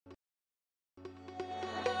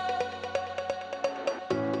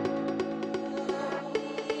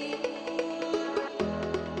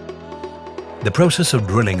The process of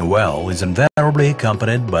drilling a well is invariably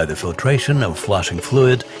accompanied by the filtration of flushing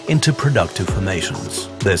fluid into productive formations.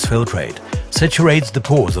 This filtrate saturates the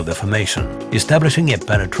pores of the formation, establishing a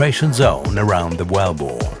penetration zone around the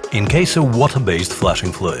wellbore. In case of water-based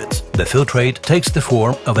flushing fluids, the filtrate takes the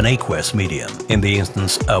form of an aqueous medium. In the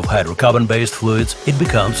instance of hydrocarbon-based fluids, it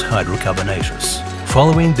becomes hydrocarbonaceous.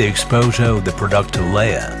 Following the exposure of the productive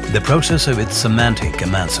layer, the process of its cementing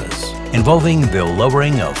commences, involving the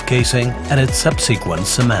lowering of casing and its subsequent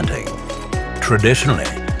cementing. Traditionally,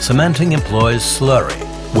 cementing employs slurry,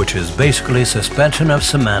 which is basically suspension of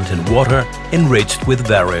cement in water enriched with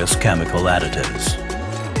various chemical additives.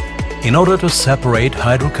 In order to separate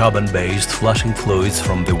hydrocarbon-based flushing fluids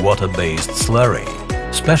from the water-based slurry,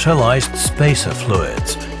 specialized spacer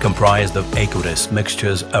fluids comprised of aqueous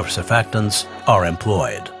mixtures of surfactants are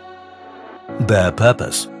employed. Their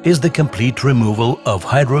purpose is the complete removal of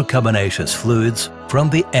hydrocarbonaceous fluids from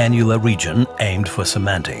the annular region aimed for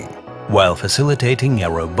cementing, while facilitating a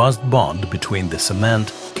robust bond between the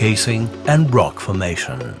cement, casing and rock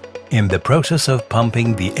formation. In the process of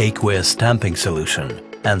pumping the aqueous stamping solution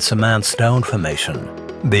and cement stone formation,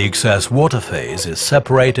 the excess water phase is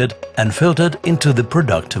separated and filtered into the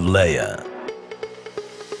productive layer.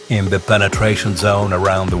 In the penetration zone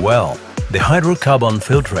around the well, the hydrocarbon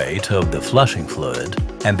filtrate of the flushing fluid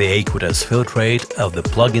and the aqueous filtrate of the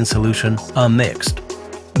plug-in solution are mixed,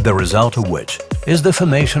 the result of which is the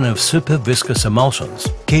formation of super viscous emulsions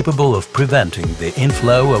capable of preventing the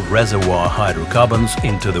inflow of reservoir hydrocarbons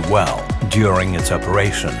into the well during its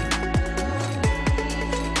operation.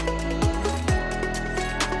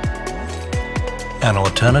 An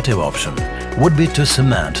alternative option would be to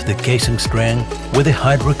cement the casing string with a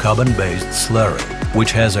hydrocarbon-based slurry,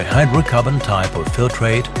 which has a hydrocarbon type of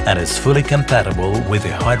filtrate and is fully compatible with a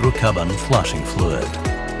hydrocarbon flushing fluid.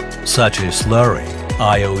 Such a slurry,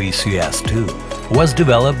 IOECS-2, was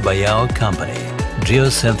developed by our company,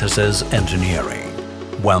 Geosynthesis Engineering.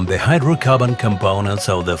 When the hydrocarbon components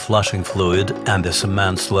of the flushing fluid and the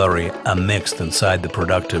cement slurry are mixed inside the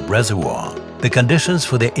productive reservoir, the conditions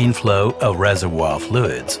for the inflow of reservoir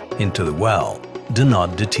fluids into the well do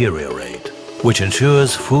not deteriorate, which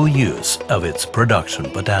ensures full use of its production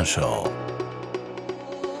potential.